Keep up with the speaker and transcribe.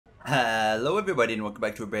Hello everybody and welcome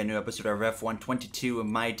back to a brand new episode of F122 of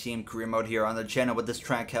my team career mode here on the channel with this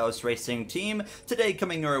Trackhouse Racing team. Today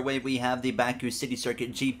coming our way we have the Baku City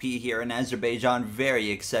Circuit GP here in Azerbaijan. Very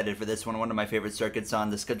excited for this one of my favorite circuits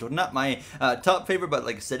on the schedule. Not my top favorite, but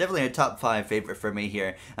like I said, definitely a top 5 favorite for me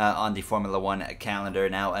here on the Formula 1 calendar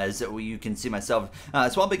now, as you can see myself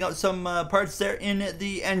swapping out some parts there in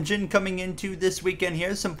the engine coming into this weekend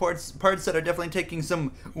here. Some parts that are definitely taking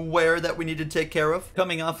some wear that we need to take care of.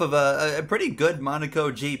 Coming off of a pretty good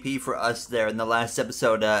Monaco GP for us there in the last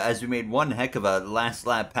episode, as we made one heck of a last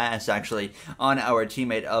lap pass actually on our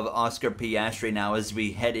teammate of Oscar Piastri now as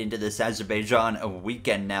we head into this Azerbaijan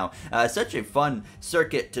weekend now. Such a fun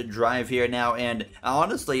circuit to drive here now, and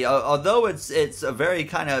honestly, although it's a very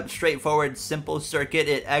kind of straightforward, simple circuit,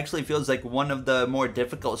 it actually feels like one of the more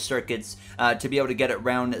difficult circuits to be able to get it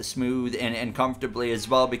round smooth and comfortably as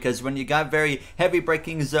well, because when you got very heavy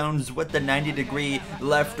braking zones with the 90-degree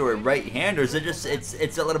left or right handers,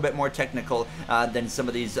 it's a little bit more technical than some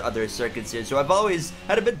of these other circuits here. So I've always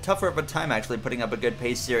had a bit tougher of a time actually putting up a good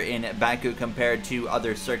pace here in Baku compared to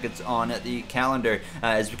other circuits on the calendar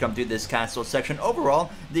as we come through this castle section.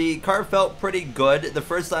 Overall, the car felt pretty good. The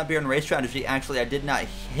first lap here in race strategy, actually I did not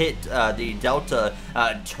hit the Delta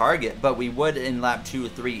target, but we would in lap 2,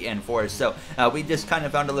 3, and 4. So we just kind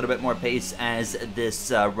of found a little bit more pace as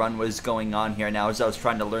this run was going on here now, as I was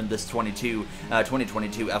trying to learn this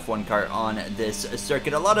 2022 F1 car on this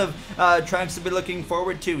circuit. A lot of tracks to be looking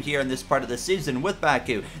forward to here in this part of the season with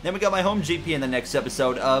Baku. Then we got my home GP in the next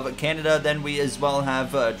episode of Canada. Then we as well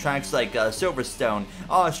have tracks like Silverstone,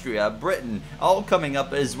 Austria, Britain, all coming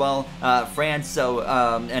up as well. France, so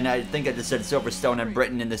and I think I just said Silverstone and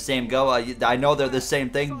Britain in the same go. I know they're the same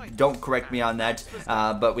thing, don't correct me on that,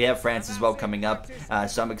 but we have France as well coming up,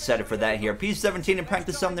 so I'm excited for that here. P17 in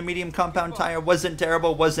practice on the medium compound tire wasn't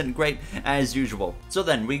terrible, wasn't great as usual. So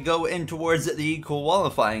then we go in towards the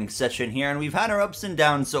qualifying session here, and we've had our ups and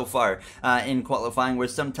downs so far in qualifying, where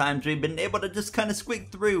sometimes we've been able to just kind of squeak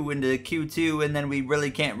through into Q2, and then we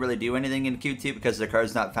really can't do anything in Q2 because the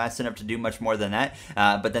car's not fast enough to do much more than that.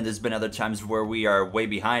 But then there's been other times where we are way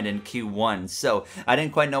behind in Q1, so I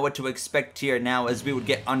didn't quite know what to expect here now as we would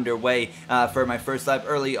get underway for my first lap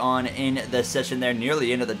early on in the session there,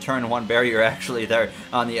 nearly into the turn 1 barrier actually there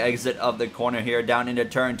on the exit of the corner here down into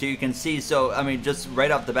turn 2. You can see, so I mean, just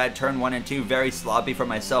right off the bat, turn 1 and 2 very sloppy for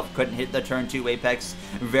myself. Couldn't hit the turn 2 apex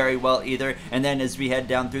very well either. And then as we head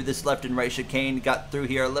down through this left and right chicane, got through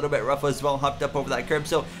here a little bit rough as well, hopped up over that curb.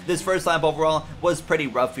 So this first lap overall was pretty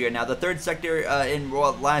rough here. Now the third sector in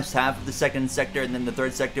last half of the second sector, and then the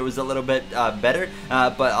third sector was a little bit better,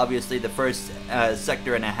 but obviously the first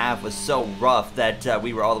sector and a half was so rough that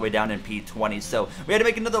we were all the way down in P20. So we had to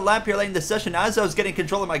make another lap here late in the session. As I was getting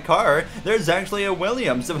control of my car, there's actually a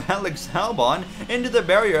Williams of Alex Albon into the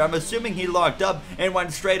barrier. I'm assuming he locked up and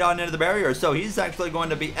went straight on into the barrier, so he's actually going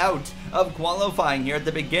to be out of qualifying here at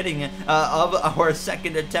the beginning of our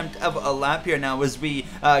second attempt of a lap here now, as we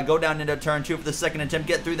go down into turn 2 for the second attempt,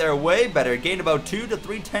 get through there way better, gained about 2 to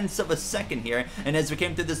 3 tenths of a second here. And as we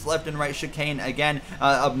came through this left and right chicane again,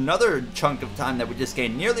 another chunk of time that we just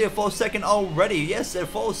gained, nearly a full second already. Yes, a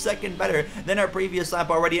full second better than our previous lap,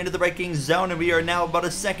 already into the braking zone, and we are now about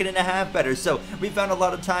a second and a half better. So we found a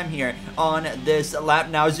lot of time here on this lap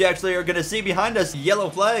now, as you actually are going to see behind us, yellow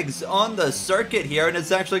flags on the circuit here, and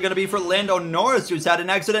it's actually going to be for Lando Norris, who's had an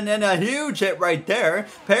accident and a huge hit right there.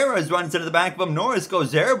 Perez runs into the back of him. Norris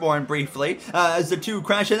goes airborne briefly as the two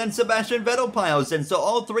crash, and then Sebastian Vettel piles in. So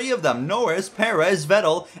all three of them, Norris, Perez,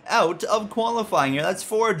 Vettel, out of qualifying here. That's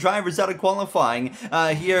 4 drivers out of qualifying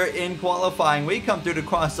here in qualifying. We come through to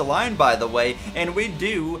cross the line, by the way, and we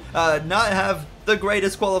do not have the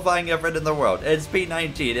greatest qualifying effort in the world. It's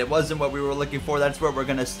P19. It wasn't what we were looking for. That's where we're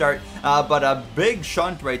going to start. But a big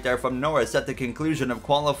shunt right there from Norris at the conclusion of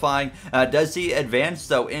qualifying. Does he advance,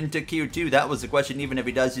 though, into Q2? That was the question. Even if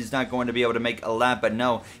he does, he's not going to be able to make a lap. But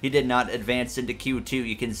no, he did not advance into Q2.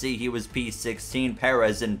 You can see he was P16,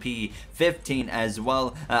 Perez in P15 as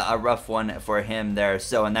well. A rough one for him there.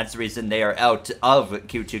 So, and that's the reason they are out of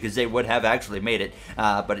Q2, because they would have actually made it.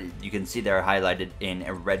 But you can see they're highlighted in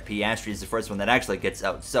red. Piastri is the first one that actually gets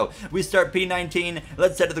out. So we start P19.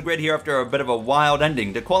 Let's head to the grid here after a bit of a wild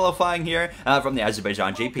ending to qualifying here from the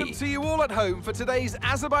Azerbaijan GP. Welcome to you all at home for today's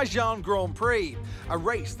Azerbaijan Grand Prix, a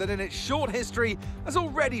race that in its short history has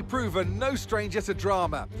already proven no stranger to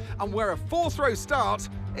drama, and where a 4th row start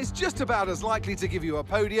is just about as likely to give you a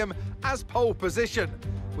podium as pole position.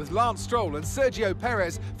 with Lance Stroll and Sergio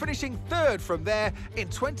Perez finishing third from there in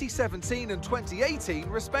 2017 and 2018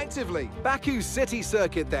 respectively. Baku City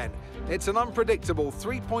Circuit then. It's an unpredictable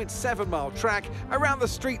 3.7-mile track around the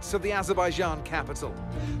streets of the Azerbaijan capital.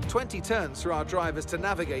 20 turns for our drivers to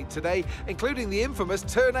navigate today, including the infamous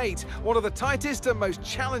Turn 8, one of the tightest and most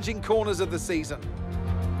challenging corners of the season.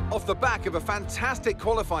 Off the back of a fantastic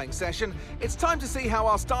qualifying session, it's time to see how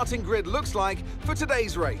our starting grid looks like for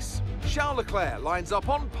today's race. Charles Leclerc lines up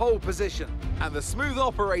on pole position, and the smooth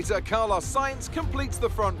operator Carlos Sainz completes the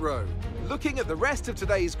front row. Looking at the rest of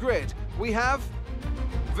today's grid, we have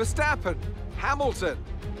Verstappen, Hamilton,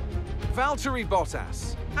 Valtteri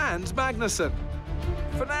Bottas and Magnussen,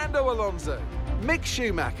 Fernando Alonso, Mick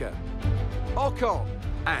Schumacher, Ocon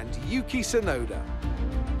and Yuki Tsunoda,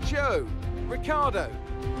 Joe, Ricciardo,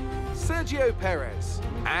 Sergio Perez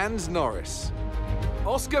and Norris,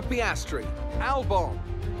 Oscar Piastri, Albon,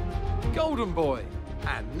 Golden Boy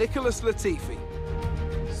and Nicholas Latifi,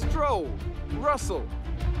 Stroll, Russell,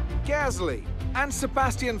 Gasly and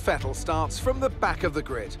Sebastian Vettel starts from the back of the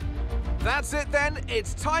grid. That's it then,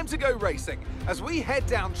 it's time to go racing as we head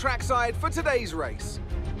down trackside for today's race.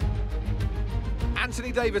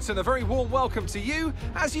 Anthony Davidson, a very warm welcome to you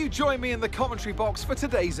as you join me in the commentary box for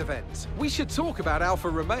today's event. We should talk about Alfa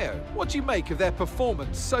Romeo. What do you make of their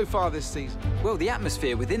performance so far this season? Well, the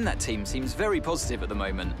atmosphere within that team seems very positive at the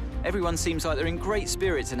moment. Everyone seems like they're in great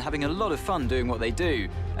spirits and having a lot of fun doing what they do,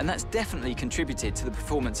 and that's definitely contributed to the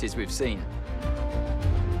performances we've seen.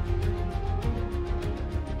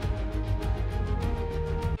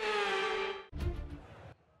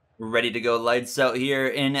 Ready to go lights out here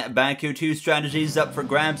in Baku. Two strategies up for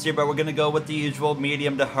grabs here, but we're going to go with the usual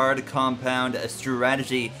medium to hard compound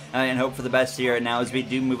strategy and hope for the best here now as we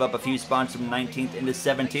do move up a few spots from 19th into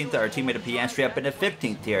 17th. Our teammate of Piastri up into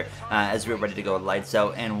 15th here as we're ready to go lights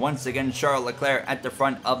out. And once again, Charles Leclerc at the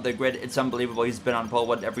front of the grid. It's unbelievable. He's been on pole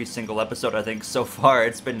with every single episode, I think, so far.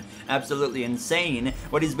 It's been absolutely insane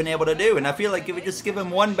what he's been able to do. And I feel like if we just give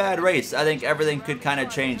him one bad race, I think everything could kind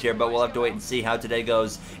of change here. But we'll have to wait and see how today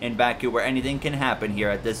goes in Baku, where anything can happen here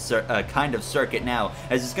at this kind of circuit now,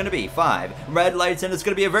 as it's going to be 5 red lights, and it's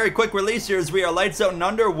going to be a very quick release here as we are lights out and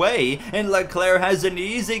underway, and Leclerc has an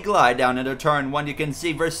easy glide down into turn 1. You can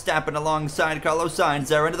see Verstappen alongside Carlos Sainz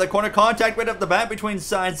there into the corner. Contact right up the bat between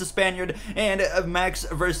Sainz, the Spaniard, and Max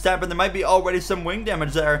Verstappen. There might be already some wing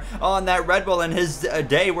damage there on that Red Bull, and his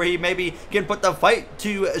day where he maybe can put the fight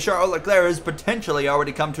to Charles Leclerc has potentially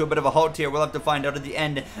already come to a bit of a halt here. We'll have to find out at the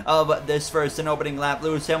end of this first and opening lap.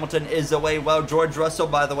 Lewis Hamilton is away. Well, George Russell,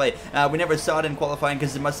 by the way, we never saw it in qualifying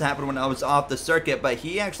because it must have happened when I was off the circuit, but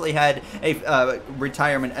he actually had a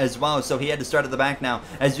retirement as well, so he had to start at the back now.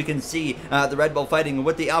 As you can see, the Red Bull fighting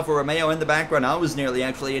with the Alfa Romeo in the background. I was nearly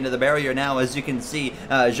actually into the barrier now, as you can see,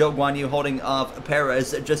 Zhou Guanyu holding off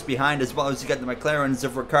Perez just behind, as well as you got the McLarens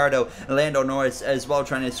of Ricciardo, Lando Norris as well,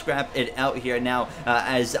 trying to scrap it out here now,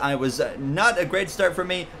 as I was not a great start for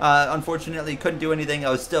me. Unfortunately, couldn't do anything. I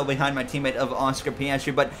was still behind my teammate of Oscar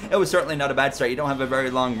Piastri, but it was certainly not a bad start. You don't have a very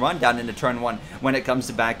long run down into turn 1 when it comes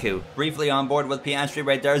to Baku. Briefly on board with Piastri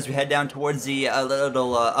right there as we head down towards the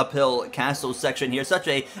little uphill castle section here. Such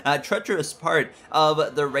a treacherous part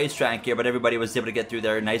of the racetrack here, but everybody was able to get through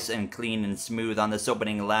there nice and clean and smooth on this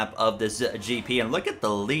opening lap of this GP. And look at the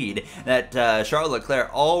lead that Charles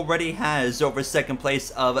Leclerc already has over second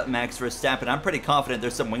place of Max Verstappen. I'm pretty confident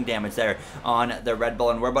there's some wing damage there on the Red Bull,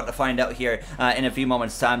 and we're about to find out here in a few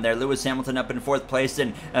moments time there. Lewis Hamilton up in 4th place,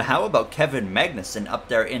 and how about Kevin Magnussen up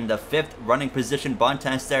there in the 5th running position?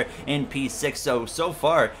 Bottas there in P6. So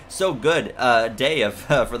far, so good day of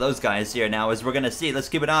for those guys here now, as we're going to see. Let's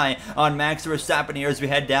keep an eye on Max Verstappen here as we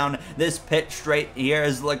head down this pit straight here,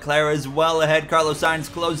 as Leclerc is well ahead. Carlos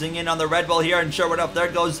Sainz closing in on the Red Bull here, and sure enough, there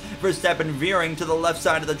goes Verstappen veering to the left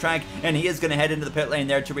side of the track, and he is going to head into the pit lane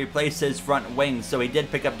there to replace his front wing. So he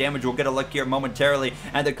did pick up damage. We'll get a look here momentarily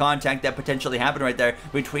at the contact that potentially happened right there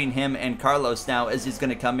between him and Carlos now, as he's going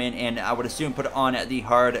to come in and I would assume put on the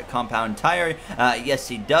hard compound tire. Yes,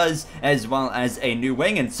 he does, as well as a new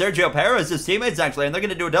wing. And Sergio Perez, his teammates actually, and they're going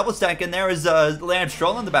to do a double stack in there, as Lance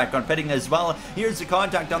Stroll in the background pitting as well. Here's the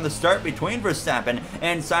contact on the start between Verstappen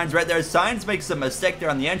and Sainz right there. Sainz makes a mistake there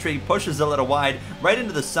on the entry, pushes a little wide right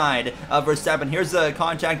into the side of Verstappen. Here's the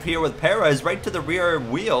contact here with Perez right to the rear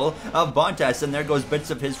wheel of Bottas, and there goes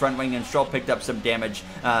bits of his front wing, and Stroll picked up some damage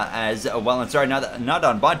as well. And sorry, not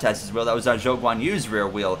on Bottas's wheel, that was on Zhou Guanyu's rear rear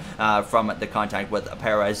wheel from the contact with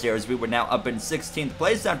Perez here, as we were now up in 16th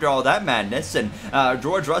place after all that madness. And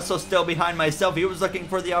George Russell still behind myself. He was looking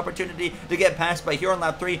for the opportunity to get past, but here on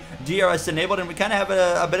lap 3, DRS enabled, and we kind of have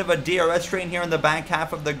a bit of a DRS train here in the back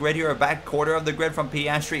half of the grid here, a back quarter of the grid from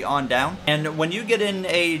Piastri on down. And when you get in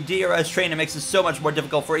a DRS train, it makes it so much more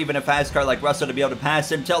difficult for even a fast car like Russell to be able to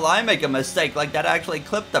pass until I make a mistake like that. I actually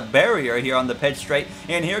clipped the barrier here on the pit straight,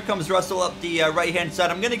 and here comes Russell up the right-hand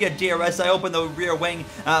side. I'm going to get DRS. I open the rear wing,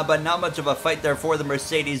 but not much of a fight there for the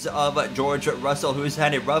Mercedes of George Russell, who's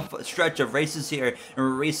had a rough stretch of races here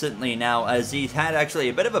recently now, as he's had actually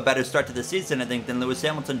a bit of a better start to the season, I think, than Lewis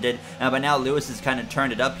Hamilton did, but now Lewis has kind of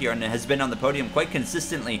turned it up here and has been on the podium quite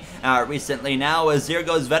consistently recently. Now, as here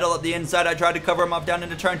goes Vettel up the inside, I tried to cover him off down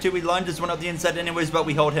into turn 2. He lunges one up the inside anyways, but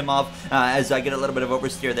we hold him off as I get a little bit of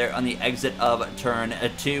oversteer there on the exit of turn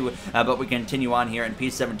 2, but we continue on here in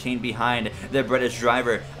P17 behind the British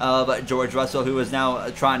driver of George Russell, who is now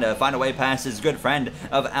trying to find a way past his good friend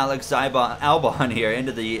of Alex Albon here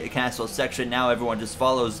into the castle section. Now everyone just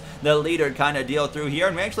follows the leader kind of deal through here,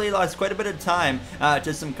 and we actually lost quite a bit of time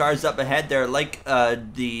to some cars up ahead there, like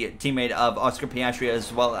the teammate of Oscar Piastri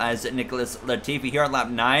as well as Nicholas Latifi. Here on lap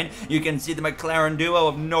 9, you can see the McLaren duo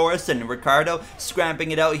of Norris and Ricciardo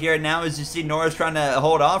scrapping it out here now, as you see Norris trying to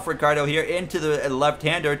hold off Ricciardo here into the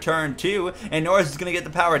left-hander turn 2, and Norris is going to get the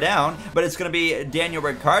power down, but it's going to be Daniel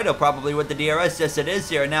Ricciardo probably with the DRS. Yes, it is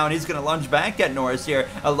here now, and he's going to lunge back at Norris here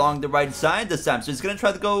along the right side this time. So he's going to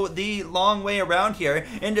try to go the long way around here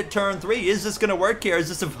into turn 3. Is this going to work here? Is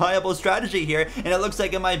this a viable strategy here? And it looks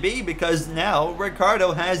like it might be, because now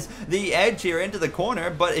Ricciardo has the edge here into the corner,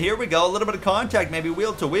 but here we go, a little bit of contact, maybe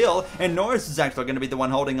wheel to wheel, and Norris is actually going to be the one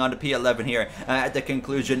holding on to P11 here at the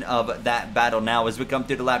conclusion of that battle. Now, as we come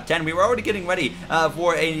through to lap 10, we were already getting ready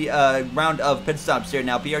for a round of pit stops here.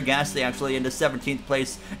 Now, Pierre Gasly actually into 17th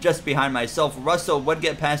place, just behind myself. Russell would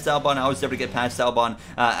get past Albon. I was able to get past Albon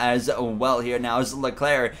as well here. Now, as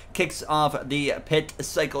Leclerc kicks off the pit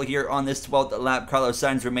cycle here on this 12th lap, Carlos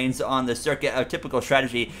Sainz remains on the circuit. A typical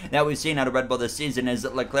strategy that we've seen out of Red Bull this season is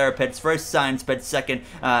Leclerc pits first, Sainz pits second,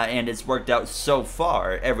 and it's worked out so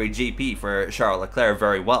far every GP for Charles Leclerc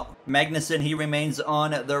very well. Magnussen, he remains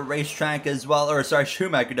on the racetrack as well, or sorry,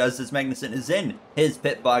 Schumacher does, as Magnussen is in his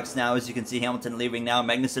pit box now. As you can see, Hamilton leaving now,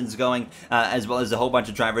 Magnussen's going, as well as a whole bunch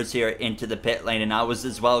of drivers here into the pit lane, and I was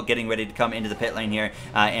as well getting ready to come into the pit lane here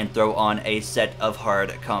and throw on a set of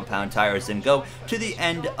hard compound tires and go to the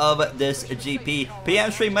end of this GP.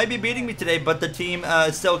 Piastri might be beating me today, but the team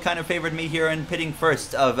still kind of favored me here in pitting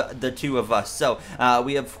first of the two of us, so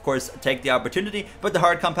we of course take the opportunity, put the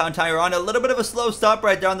hard compound tire on. A little bit of a slow stop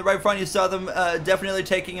right there on the right front. You saw them definitely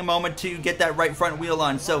taking a moment to get that right front wheel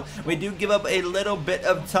on, so we do give up a little bit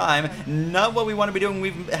of time. Not what we want to be doing.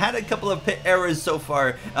 We've had a couple of pit errors so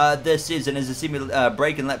far this season, as you see me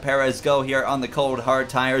brake and let Perez go here on the cold hard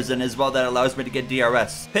tires, and as well that allows me to get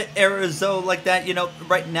DRS. Pit errors though like that, you know,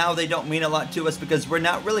 right now they don't mean a lot to us, because we're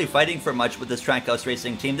not really fighting for much with this Trackhouse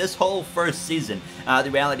Racing team this whole first season.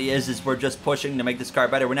 The reality is we're just pushing to make this car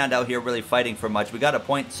better. We're not out here really fighting for much. We got a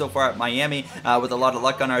point so far at Miami with a lot of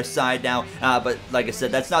luck on our side now, but like I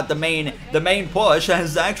said, that's not the main push,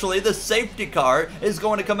 as actually the safety car is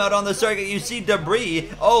going to come out on the circuit. You see debris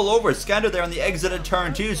all over, scattered there on the exit of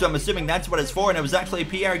turn 2, so I'm assuming that's what it's for, and it was actually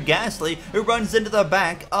Pierre Gasly who runs into the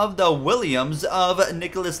back of the Williams of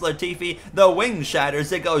Nicholas Latifi. The wing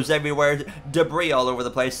shatters, it goes everywhere, debris all over the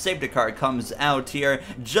place. Safety car comes out here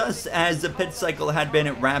just as the pit cycle had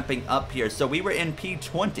been ramping up here, so we were in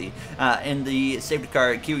P20 in the safety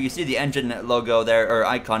car queue. You see the engine logo there, or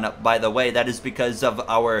icon up, by the way. That is because of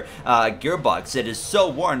our gearbox. It is so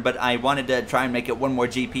worn, but I wanted to try and make it one more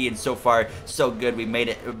GP, and so far so good. We made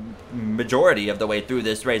it majority of the way through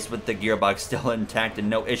this race with the gearbox still intact and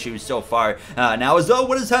no issues so far. Now, as though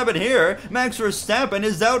what has happened here, Max Verstappen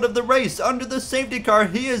is out of the race under the safety car.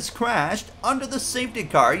 He has crashed under the safety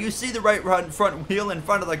car. You see the right front wheel in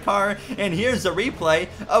front of the car, and here's a replay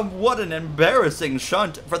of what an embarrassing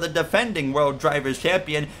shunt for the defending World Drivers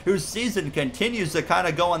Champion, whose season continues to kind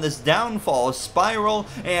of go on this downfall spiral,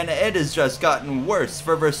 and it has just gotten worse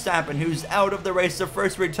for Verstappen, who's out of the race. The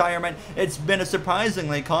first retirement. It's been a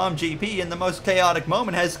surprisingly calm GP, and the most chaotic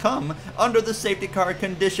moment has come under the safety car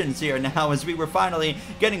conditions here. Now, as we were finally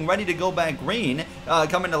getting ready to go back green,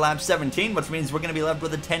 coming to lap 17, which means we're going to be left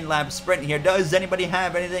with a 10-lap sprint here. Does anybody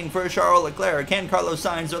have anything for Charles Leclerc? Can Carlos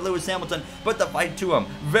Sainz or Lewis Hamilton put the fight to him?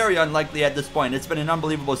 Very unlikely at this point. It's been an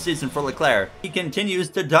unbelievable season for Leclerc. He continues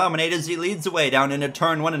to dominate as he leads the way down into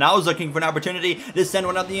turn 1, and I was looking for an opportunity to send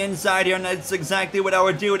one up the inside here, and that's exactly what I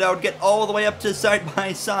would do. I would get all the way up to side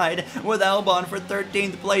by side with Albon for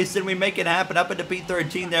 13th place, and we make it happen up into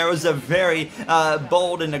P13 there. It was a very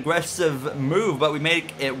bold and aggressive move, but we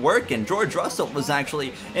make it work, and George Russell was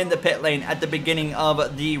actually in the pit lane at the beginning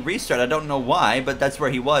of the restart. I don't know why, but that's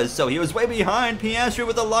where he was. So he was way behind Piastri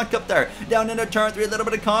with a lock up there. Down into turn 3, a little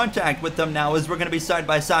bit of contact with them now as we're going to be side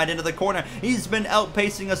by side into the corner. He's been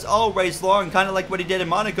outpacing us all race long, kind of like what he did in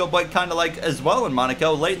Monaco, but kind of like as well in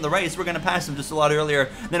Monaco. Late in the race, we're going to pass him just a lot earlier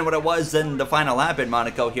than what it was in the final lap in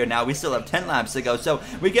Monaco here. Now we still have 10 laps to go, so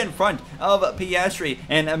we get in front of Piastri,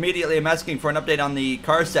 and immediately I'm asking for an update on the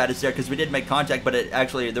car status there, because we did make contact, but it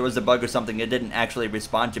actually, there was a bug or something. It didn't actually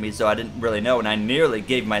respond to me, so I didn't really know, and I nearly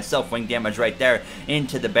gave myself wing damage right there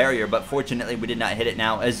into the barrier, but fortunately we did not hit it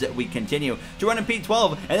now as we continue to run in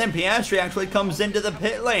P12, and then Piastri actually comes into the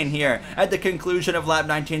pit lane here at the conclusion of lap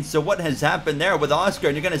 19. So what has happened there with Oscar,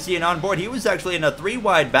 and you're going to see it on board, he was actually in a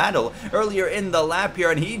 3-wide battle earlier in the lap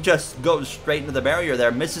here, and he just goes straight into the barrier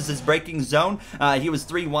there, misses his braking zone. He was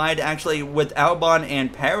 3 wide actually with Albon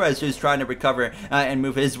and Perez, who's trying to recover and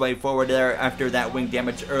move his way forward there after that wing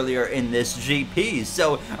damage earlier in this GP.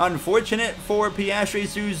 So unfortunate for Piastri,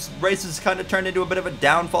 whose race has kind of turned into a bit of a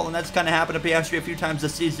downfall, and that's kind of happened to Piastri a few times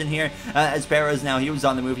this season here. As Perez now, he was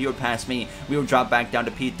on the move, he would pass me, we would drop back down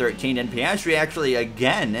to P13, and Piastri actually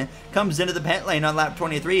again comes into the pit lane on lap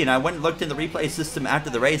 23, and I went and looked in the replay system after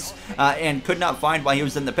the race and could not find why he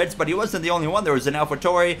was in the pits, but he wasn't the only one. There was an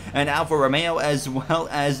AlphaTauri, an Alfa Romeo, as well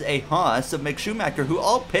as a Haas of Mick Schumacher, who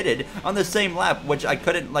all pitted on the same lap, which I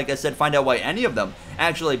couldn't, like I said, find out why any of them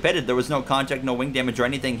actually pitted. There was no contact, no wing damage or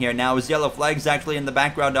anything here. Now his yellow flag's actually in the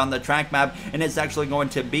background on the track map, and it's actually going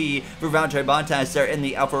to be for Valtteri Bottas there in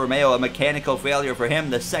the Alfa Romeo, a mechanical failure for him,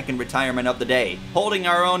 the 2nd retirement of the day. Holding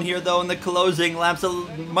our own here though in the closing laps, a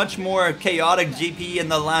much more chaotic GP in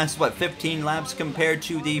the last, 15 laps compared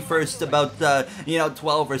to the first about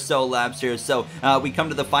 12 or so laps here. So we come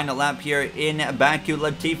to the final lap here in Baku.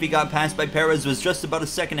 Latifi got passed by Perez, was just about a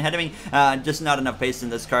second ahead of me. Just not enough pace in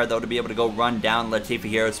this car though to be able to go run down Latifi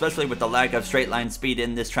here, especially with the lack of straight line speed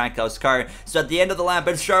in this Trackhouse car. So at the end of the lap,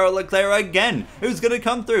 it's Charles Leclerc again who's going to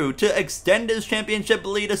come through to extend his championship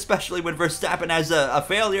lead, especially when Verstappen has a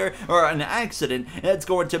failure or an accident. It's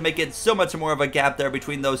going to make it so much more of a gap there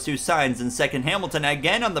between those two signs. And second, Hamilton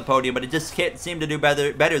again on the podium, but it just can't seem to do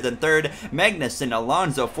better than third. Magnussen,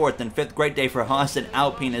 Alonso 4th, and 5th. Great day for Haas and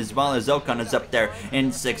Alpine, as well as Ocon is up there in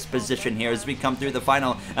 6th position here as we come through the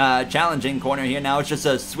final challenging corner here. Now it's just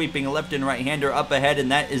a sweeping left and right-hander up ahead,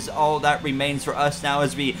 and that is all that remains for us now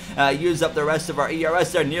as we use up the rest of our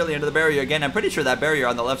ERS. They're nearly under the barrier again. I'm pretty sure that barrier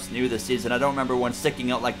on the left's new this season. I don't remember one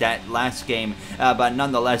sticking out like that last game, but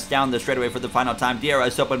nonetheless, down the straightaway for the final time.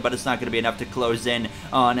 DRS open, but it's not going to be enough to close in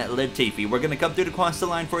on Latifi. We're going to come through to cross the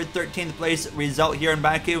line for a 13th place result here in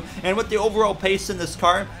Baku, and with the overall pace in this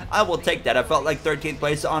car, I will take that. I felt like 13th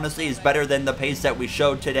place honestly is better than the pace that we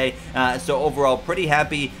showed today, so overall pretty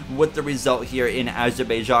happy with the result here in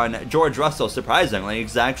Azerbaijan. George Russell, surprisingly,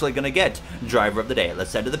 is actually going to get driver of the day.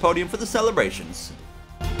 Let's head to the podium for the celebrations.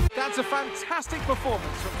 That's a fantastic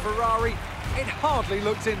performance from Ferrari. It hardly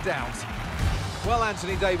looked in doubt. Well,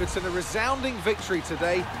 Anthony Davidson, a resounding victory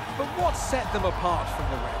today, but what set them apart from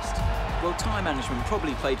the rest? Well, time management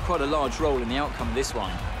probably played quite a large role in the outcome of this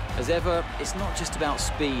one. As ever, it's not just about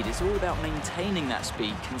speed, it's all about maintaining that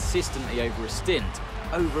speed consistently over a stint,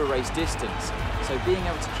 over a race distance. So being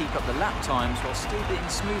able to keep up the lap times while still being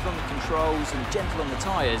smooth on the controls and gentle on the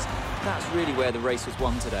tyres, that's really where the race was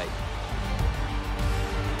won today.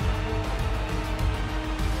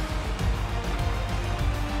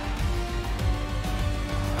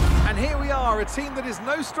 And here we are, a team that is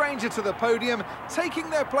no stranger to the podium, taking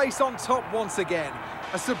their place on top once again.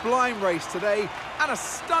 A sublime race today, and a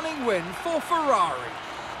stunning win for Ferrari.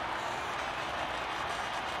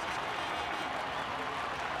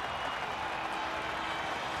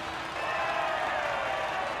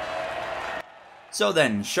 So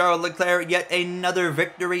then, Charles Leclerc, yet another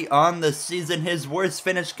victory on the season. His worst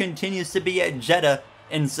finish continues to be at Jeddah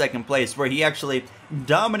in 2nd place, where he actually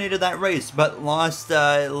dominated that race, but lost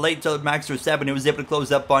late to Max Verstappen, who was able to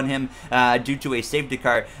close up on him due to a safety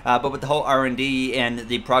car. But with the whole R&D and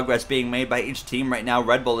the progress being made by each team right now,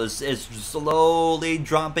 Red Bull is slowly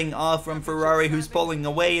dropping off from Ferrari, who's pulling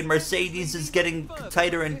away, and Mercedes is getting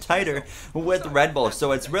tighter and tighter with Red Bull.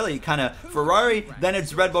 So it's really kind of Ferrari, then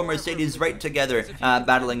it's Red Bull, Mercedes right together,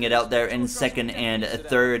 battling it out there in second and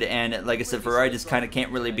third. And like I said, Ferrari just kind of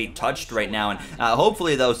can't really be touched right now. And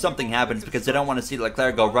hopefully, though, something happens, because I don't want to see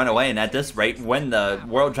Leclerc go run away and at this rate win the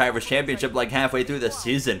World Drivers' Championship like halfway through the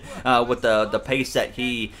season with the pace that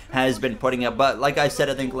he has been putting up. But like I said,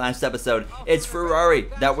 I think last episode, it's Ferrari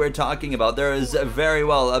that we're talking about. There is very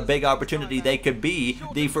well a big opportunity. They could be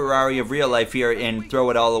the Ferrari of real life here and throw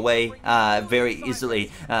it all away very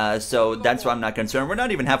easily. So that's why I'm not concerned. We're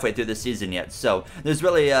not even halfway through the season yet, so there's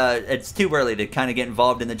really it's too early to kind of get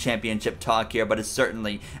involved in the championship talk here. But it's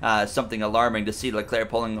certainly something alarming to see Leclerc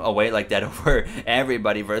pulling away like that over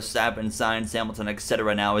everybody. Verstappen, Sainz, Hamilton,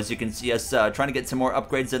 etc. Now, as you can see us trying to get some more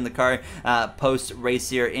upgrades in the car post race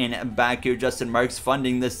here in Baku. Justin Marks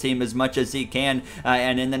funding this team as much as he can,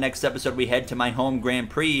 and in the next episode we head to my home Grand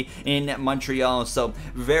Prix in Montreal, so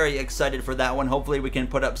very excited for that one. Hopefully we can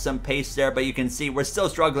put up some pace there, but you can see we're still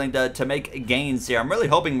struggling to make gains here. I'm really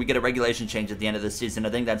hoping we get a regulation change at the end of the season. I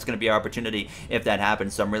think that's going to be our opportunity if that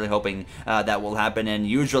happens, so I'm really hoping that will happen. And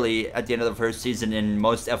usually at the end of the first season in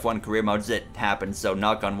most F1 career modes it happens, so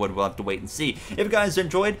knock on wood, we'll have to wait and see. If you guys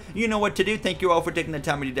enjoyed, you know what to do. Thank you all for taking the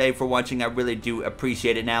time of your day for watching. I really do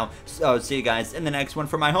appreciate it. Now, so see you guys in the next one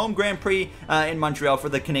for my home Grand Prix in Montreal for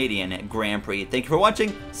the Canadian Grand Prix. Thank you for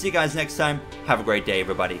watching. See you guys next time. Have a great day,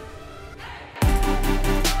 everybody.